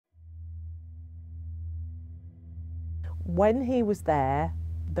when he was there,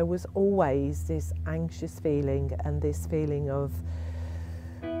 there was always this anxious feeling and this feeling of,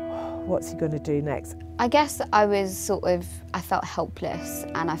 what's he going to do next? I guess I felt helpless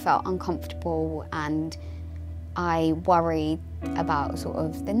and I felt uncomfortable, and I worried about sort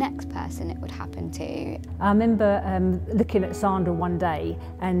of the next person it would happen to. I remember looking at Sandra one day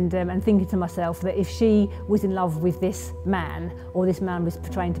and thinking to myself that if she was in love with this man, or this man was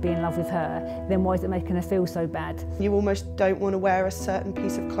portraying to be in love with her, then why is it making her feel so bad? You almost don't want to wear a certain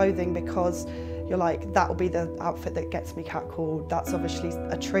piece of clothing because you're like, that'll be the outfit that gets me catcalled. That's obviously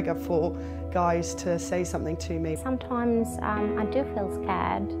a trigger for guys to say something to me. Sometimes I do feel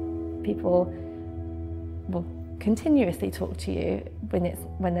scared. People will continuously talk to you when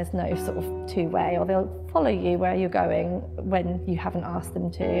there's no sort of two-way, or they'll follow you where you're going when you haven't asked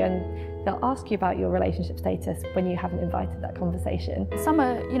them to, and they'll ask you about your relationship status when you haven't invited that conversation. Some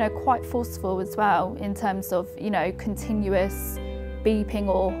are, quite forceful as well in terms of, continuous beeping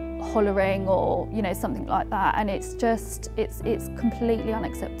or hollering or, something like that, and it's completely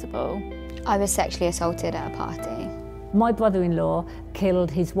unacceptable. I was sexually assaulted at a party. My brother-in-law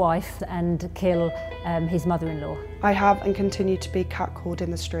killed his wife and killed his mother-in-law. I have and continue to be catcalled in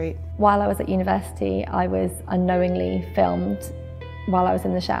the street. While I was at university, I was unknowingly filmed while I was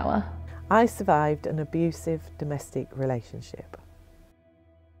in the shower. I survived an abusive domestic relationship.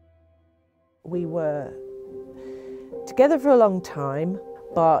 We were together for a long time,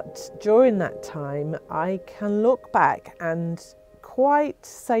 but during that time I can look back and quite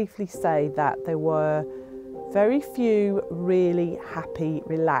safely say that there were very few really happy,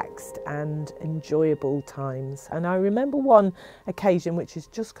 relaxed and enjoyable times. And I remember one occasion which has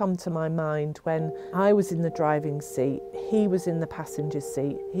just come to my mind when I was in the driving seat, he was in the passenger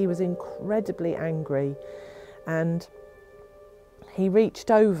seat. He was incredibly angry and he reached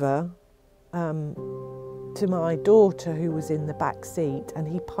over to my daughter who was in the back seat and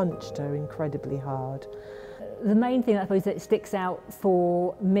he punched her incredibly hard. The main thing I suppose that sticks out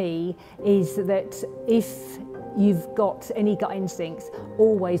for me is that if you've got any gut instincts,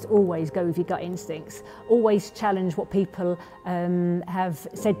 always go with your gut instincts. Always challenge what people have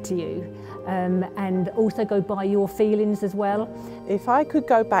said to you, and also go by your feelings as well. If I could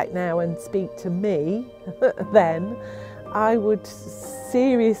go back now and speak to me then, I would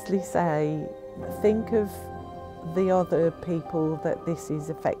seriously say, think of the other people that this is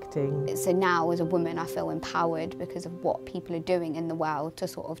affecting. So now as a woman I feel empowered because of what people are doing in the world to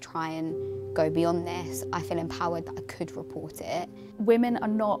sort of try and go beyond this. I feel empowered that I could report it. Women are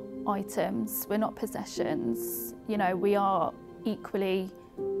not items, we're not possessions. We are equally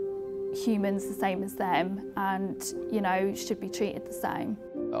humans the same as them and, should be treated the same.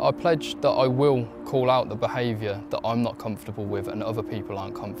 I pledge that I will call out the behaviour that I'm not comfortable with and other people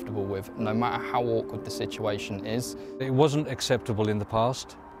aren't comfortable with, no matter how awkward the situation is. It wasn't acceptable in the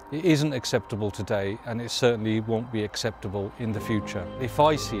past, it isn't acceptable today, and it certainly won't be acceptable in the future. If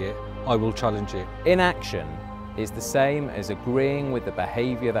I see it, I will challenge it. Inaction is the same as agreeing with the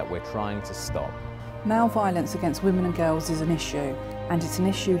behaviour that we're trying to stop. Male violence against women and girls is an issue, and it's an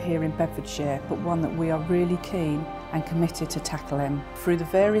issue here in Bedfordshire, but one that we are really keen and committed to tackling through the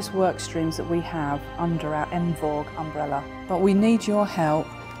various work streams that we have under our VAWG umbrella. But we need your help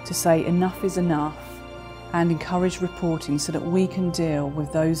to say enough is enough and encourage reporting so that we can deal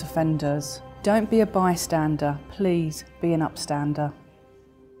with those offenders. Don't be a bystander, please be an upstander.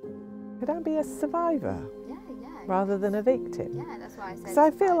 Could I be a survivor? Yeah. Rather than a victim? Yeah, that's why I said. Because I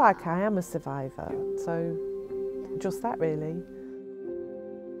feel like I am a survivor, so just that really.